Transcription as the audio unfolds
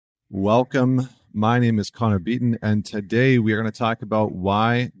Welcome. My name is Connor Beaton, and today we are going to talk about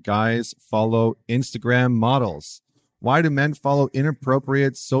why guys follow Instagram models. Why do men follow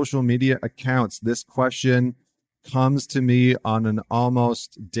inappropriate social media accounts? This question comes to me on an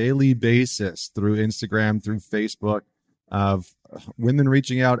almost daily basis through Instagram, through Facebook, of women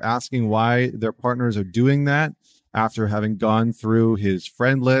reaching out asking why their partners are doing that after having gone through his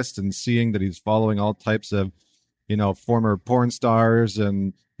friend list and seeing that he's following all types of, former porn stars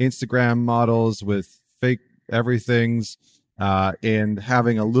and Instagram models with fake everythings, and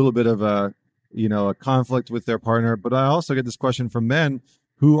having a little bit of a conflict with their partner. But I also get this question from men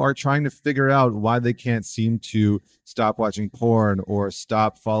who are trying to figure out why they can't seem to stop watching porn or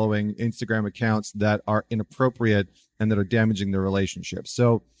stop following Instagram accounts that are inappropriate and that are damaging their relationship.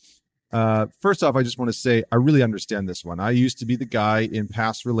 So first off, I just want to say I really understand this one. I used to be the guy in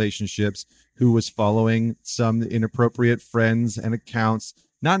past relationships who was following some inappropriate friends and accounts,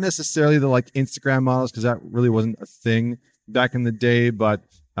 not necessarily the like Instagram models, because that really wasn't a thing back in the day, but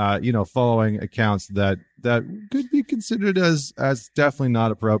following accounts that could be considered as definitely not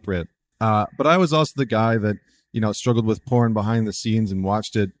appropriate. But I was also the guy that struggled with porn behind the scenes and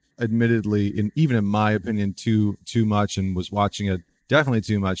watched it, admittedly, even in my opinion, too much, and was watching it definitely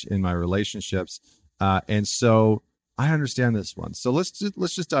too much in my relationships. And so I understand this one. So let's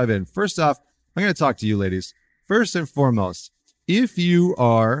just dive in. First off, I'm going to talk to you ladies. First and foremost, if you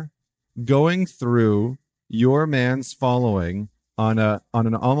are going through your man's following on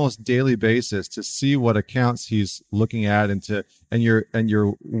an almost daily basis to see what accounts he's looking at and you're and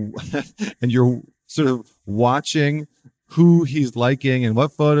you're sort of watching who he's liking and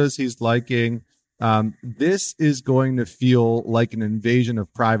what photos he's liking, this is going to feel like an invasion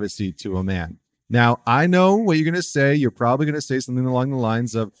of privacy to a man. Now, I know what you're going to say. You're probably going to say something along the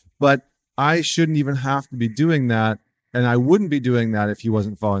lines of, but I shouldn't even have to be doing that. And I wouldn't be doing that if he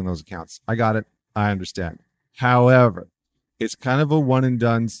wasn't following those accounts. I got it. I understand. However, it's kind of a one and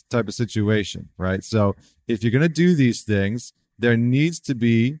done type of situation, right? So if you're going to do these things, there needs to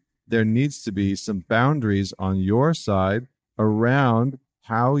be some boundaries on your side around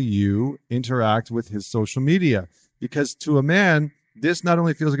how you interact with his social media. Because to a man, this not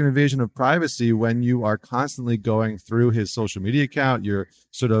only feels like an invasion of privacy when you are constantly going through his social media account, you're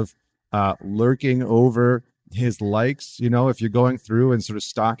sort of lurking over his likes, if you're going through and sort of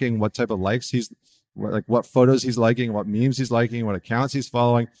stalking what type of likes what photos he's liking, what memes he's liking, what accounts he's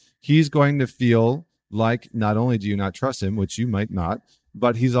following, he's going to feel like not only do you not trust him, which you might not,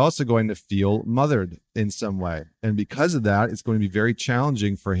 but he's also going to feel mothered in some way. And because of that, it's going to be very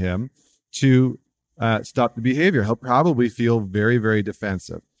challenging for him to stop the behavior. He'll probably feel very, very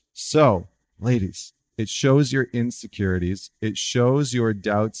defensive. So, ladies, it shows your insecurities. It shows your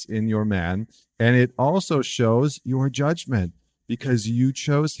doubts in your man. And it also shows your judgment because you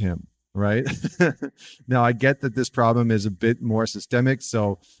chose him, right? Now, I get that this problem is a bit more systemic,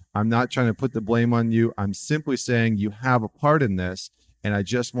 so I'm not trying to put the blame on you. I'm simply saying you have a part in this. And I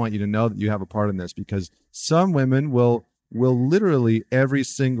just want you to know that you have a part in this because some women will literally every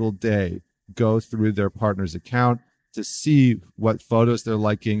single day go through their partner's account to see what photos they're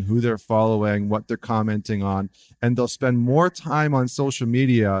liking, who they're following, what they're commenting on. And they'll spend more time on social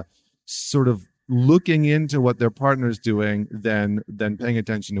media sort of looking into what their partner's doing than paying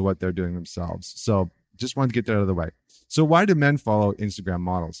attention to what they're doing themselves. So just wanted to get that out of the way. So why do men follow Instagram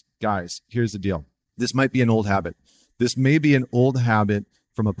models? Guys, here's the deal. This might be an old habit. This may be an old habit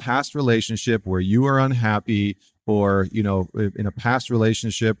from a past relationship where you are unhappy or, in a past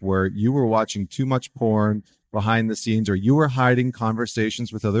relationship where you were watching too much porn behind the scenes or you were hiding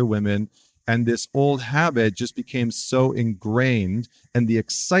conversations with other women. And this old habit just became so ingrained, and the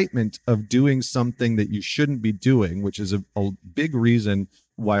excitement of doing something that you shouldn't be doing, which is a big reason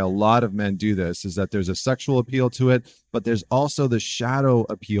why a lot of men do this, is that there's a sexual appeal to it, but there's also the shadow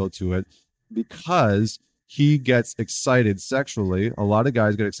appeal to it because he gets excited sexually. A lot of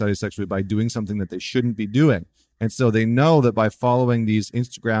guys get excited sexually by doing something that they shouldn't be doing. And so they know that by following these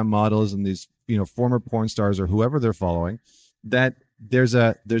Instagram models and these, former porn stars or whoever they're following, that there's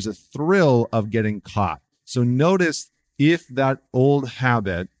a thrill of getting caught. So notice if that old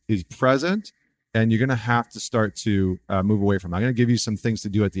habit is present, and you're going to have to start to move away from it. I'm going to give you some things to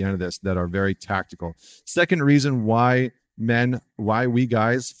do at the end of this that are very tactical. Second reason why men follow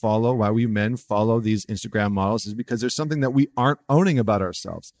these Instagram models is because there's something that we aren't owning about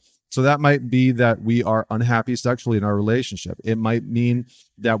ourselves. So that might be that we are unhappy sexually in our relationship. It might mean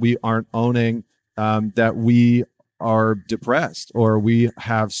that we aren't owning that we are depressed, or we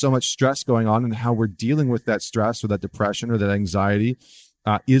have so much stress going on, and how we're dealing with that stress or that depression or that anxiety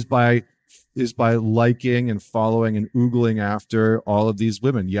is by is by liking and following and oogling after all of these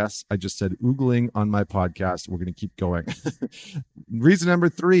women. Yes, I just said oogling on my podcast. We're going to keep going. Reason number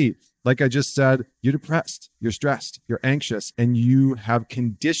 3, like I just said, you're depressed, you're stressed, you're anxious, and you have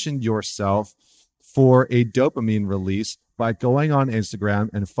conditioned yourself for a dopamine release by going on Instagram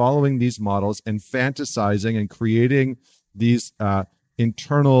and following these models and fantasizing and creating these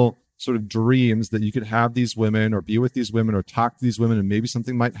internal sort of dreams that you could have these women or be with these women or talk to these women, and maybe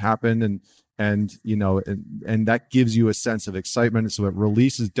something might happen, and that gives you a sense of excitement. So it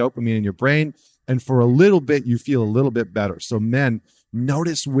releases dopamine in your brain, and for a little bit you feel a little bit better. So men,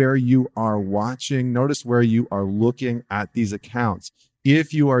 notice where you are watching, notice where you are looking at these accounts.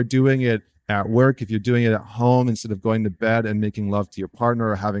 If you are doing it at work, if you're doing it at home instead of going to bed and making love to your partner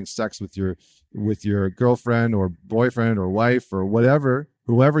or having sex with your girlfriend or boyfriend or wife or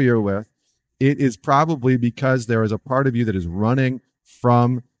whoever you're with, it is probably because there is a part of you that is running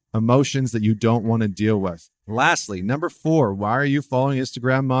from emotions that you don't want to deal with. Lastly, number 4, why are you following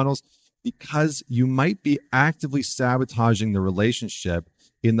Instagram models? Because you might be actively sabotaging the relationship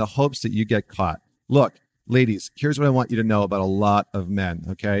in the hopes that you get caught. Look, ladies, here's what I want you to know about a lot of men,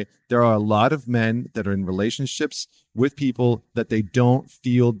 okay? There are a lot of men that are in relationships with people that they don't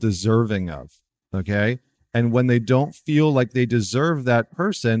feel deserving of, okay? And when they don't feel like they deserve that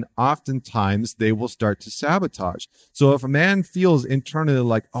person, oftentimes they will start to sabotage. So if a man feels internally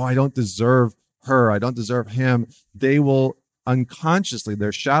like, oh, I don't deserve her, I don't deserve him, they will unconsciously,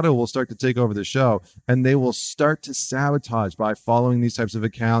 their shadow will start to take over the show, and they will start to sabotage by following these types of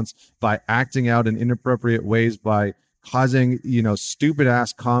accounts, by acting out in inappropriate ways, by causing, stupid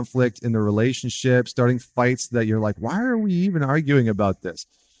ass conflict in the relationship, starting fights that you're like, why are we even arguing about this?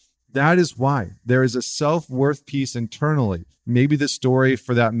 That is why there is a self-worth piece internally. Maybe the story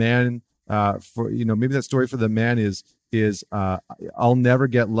for that man, maybe that story for the man is I'll never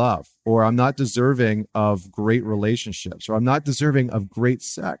get love, or I'm not deserving of great relationships, or I'm not deserving of great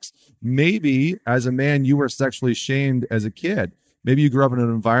sex. Maybe as a man, you were sexually shamed as a kid. Maybe you grew up in an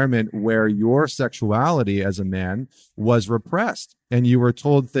environment where your sexuality as a man was repressed, and you were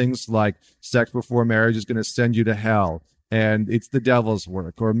told things like sex before marriage is going to send you to hell, and it's the devil's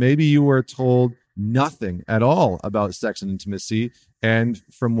work. Or maybe you were told nothing at all about sex and intimacy, and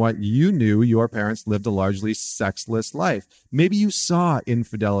from what you knew, your parents lived a largely sexless life. Maybe you saw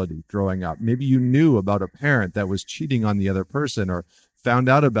infidelity growing up. Maybe you knew about a parent that was cheating on the other person, or found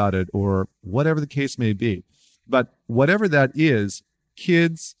out about it, or whatever the case may be. But whatever that is,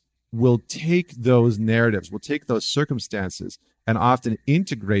 kids will take those narratives, will take those circumstances, and often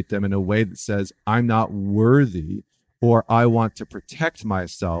integrate them in a way that says, I'm not worthy, or I want to protect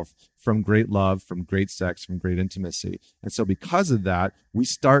myself from great love, from great sex, from great intimacy. And so because of that, we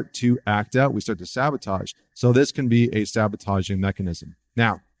start to act out, we start to sabotage. So this can be a sabotaging mechanism.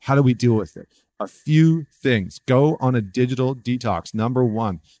 Now, how do we deal with it? A few things. Go on a digital detox. Number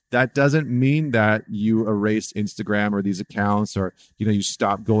 1, that doesn't mean that you erase Instagram or these accounts, or you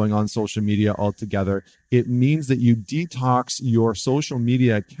stop going on social media altogether. It means that you detox your social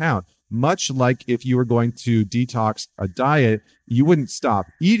media account. Much like if you were going to detox a diet, you wouldn't stop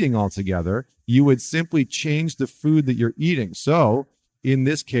eating altogether. You would simply change the food that you're eating. So in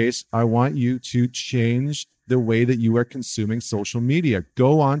this case, I want you to change the way that you are consuming social media.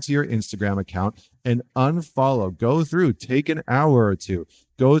 Go onto your Instagram account and unfollow. Go through, take an hour or two,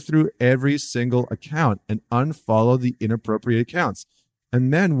 go through every single account and unfollow the inappropriate accounts.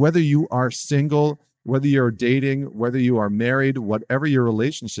 And then whether you are single, whether you're dating, whether you are married, whatever your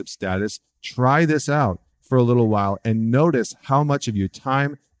relationship status, try this out for a little while and notice how much of your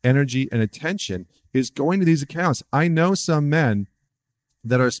time, energy, and attention is going to these accounts. I know some men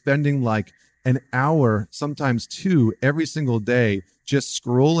that are spending like an hour, sometimes 2, every single day, just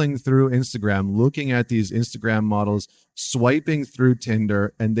scrolling through Instagram, looking at these Instagram models, swiping through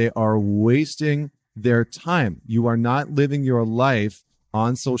Tinder, and they are wasting their time. You are not living your life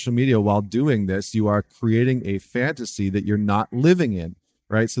on social media while doing this. You are creating a fantasy that you're not living in,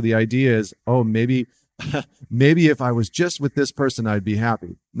 right? So the idea is, oh, maybe if I was just with this person, I'd be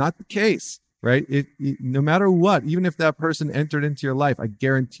happy. Not the case, right? No matter what, even if that person entered into your life, I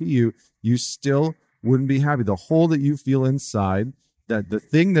guarantee you, you still wouldn't be happy. The hole that you feel inside, that the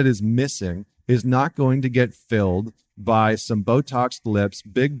thing that is missing, is not going to get filled by some Botoxed lips,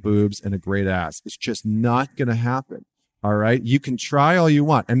 big boobs, and a great ass. It's just not going to happen. All right. You can try all you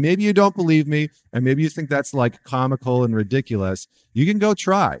want. And maybe you don't believe me, and maybe you think that's like comical and ridiculous. You can go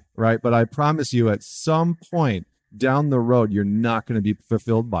try, right? But I promise you, at some point down the road, you're not going to be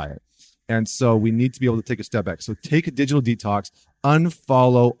fulfilled by it. And so we need to be able to take a step back. So take a digital detox,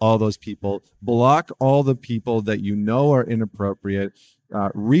 unfollow all those people, block all the people that you know are inappropriate,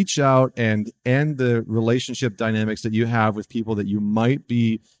 reach out and end the relationship dynamics that you have with people that you might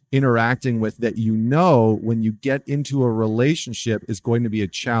be interacting with, that you know when you get into a relationship is going to be a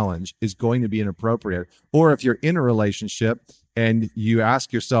challenge, is going to be inappropriate. Or if you're in a relationship and you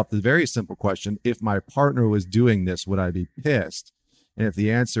ask yourself the very simple question, if my partner was doing this, would I be pissed? And if the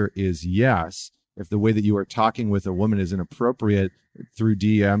answer is yes, if the way that you are talking with a woman is inappropriate through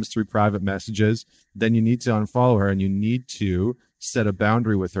DMs, through private messages, then you need to unfollow her and you need to set a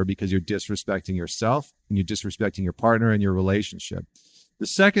boundary with her, because you're disrespecting yourself and you're disrespecting your partner and your relationship. The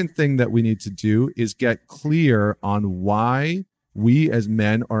second thing that we need to do is get clear on why we as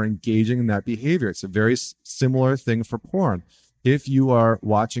men are engaging in that behavior. It's a very similar thing for porn. If you are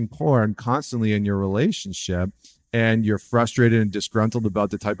watching porn constantly in your relationship and you're frustrated and disgruntled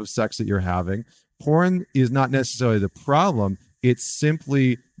about the type of sex that you're having, porn is not necessarily the problem. It's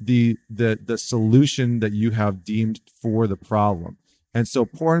simply the solution that you have deemed for the problem. And so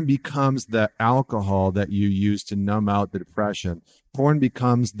porn becomes the alcohol that you use to numb out the depression. Porn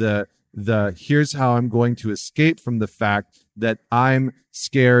becomes the here's how I'm going to escape from the fact that I'm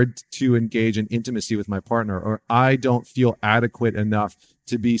scared to engage in intimacy with my partner, or I don't feel adequate enough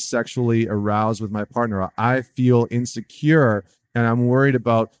to be sexually aroused with my partner. Or I feel insecure and I'm worried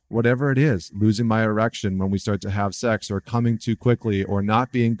about whatever it is, losing my erection when we start to have sex, or coming too quickly, or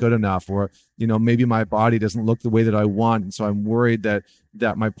not being good enough, or, maybe my body doesn't look the way that I want. And so I'm worried that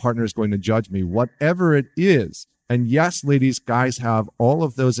my partner is going to judge me, whatever it is. And yes, ladies, guys have all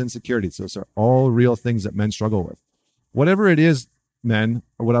of those insecurities. Those are all real things that men struggle with. Whatever it is, men,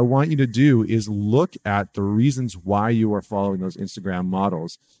 what I want you to do is look at the reasons why you are following those Instagram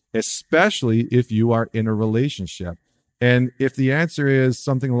models, especially if you are in a relationship. And if the answer is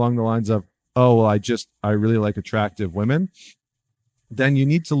something along the lines of, oh, well, I really like attractive women, then you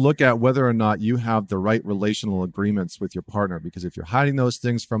need to look at whether or not you have the right relational agreements with your partner. Because if you're hiding those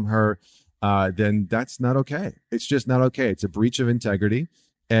things from her, then that's not okay. It's just not okay. It's a breach of integrity,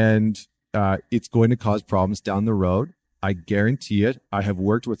 and it's going to cause problems down the road. I guarantee it. I have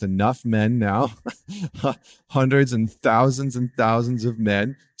worked with enough men now, hundreds and thousands of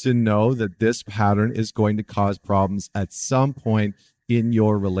men, to know that this pattern is going to cause problems at some point in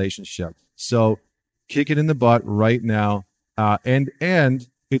your relationship. So kick it in the butt right now. And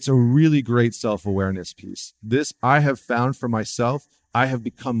it's a really great self-awareness piece. This I have found for myself. I have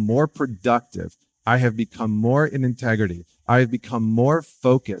become more productive. I have become more in integrity. I have become more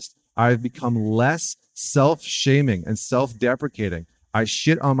focused. I have become less self-shaming and self-deprecating. I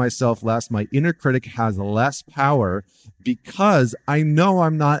shit on myself less. My inner critic has less power because I know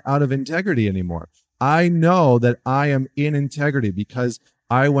I'm not out of integrity anymore. I know that I am in integrity because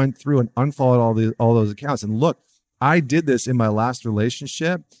I went through and unfollowed all those accounts. And look, I did this in my last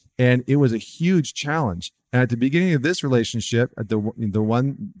relationship, and it was a huge challenge. And at the beginning of this relationship, at the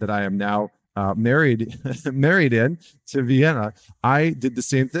one that I am now married in to Vienna, I did the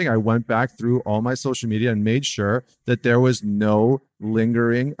same thing. I went back through all my social media and made sure that there was no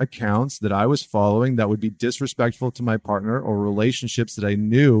lingering accounts that I was following that would be disrespectful to my partner, or relationships that I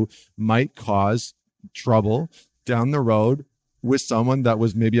knew might cause trouble down the road with someone that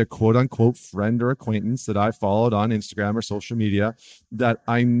was maybe a quote unquote friend or acquaintance that I followed on Instagram or social media that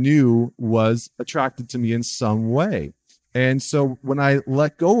I knew was attracted to me in some way. And so when I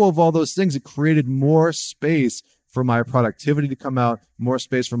let go of all those things, it created more space for my productivity to come out, more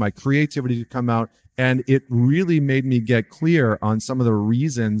space for my creativity to come out. And it really made me get clear on some of the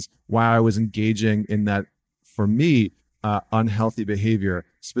reasons why I was engaging in that, for me, unhealthy behavior,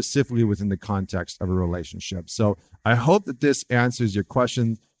 specifically within the context of a relationship. So I hope that this answers your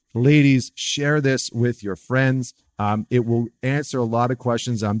question. Ladies, share this with your friends. It will answer a lot of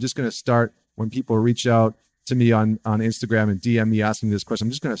questions. I'm just going to start, when people reach out to me on Instagram and DM me asking this question,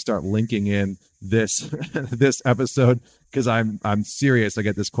 I'm just going to start linking in this this episode, because I'm serious. I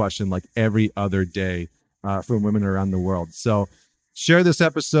get this question like every other day from women around the world. So share this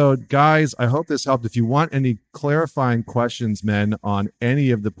episode. Guys, I hope this helped. If you want any clarifying questions, men, on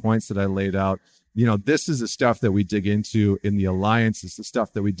any of the points that I laid out, this is the stuff that we dig into in the Alliance. It's the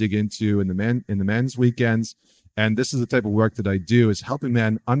stuff that we dig into in the men's weekends. And this is the type of work that I do, is helping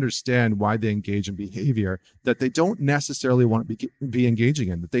men understand why they engage in behavior that they don't necessarily want to be engaging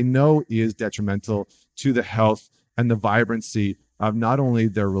in, that they know is detrimental to the health and the vibrancy of not only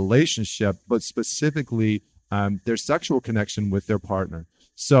their relationship, but specifically their sexual connection with their partner.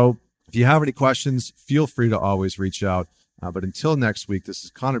 So if you have any questions, feel free to always reach out. But until next week, this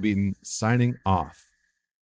is Connor Beaton signing off.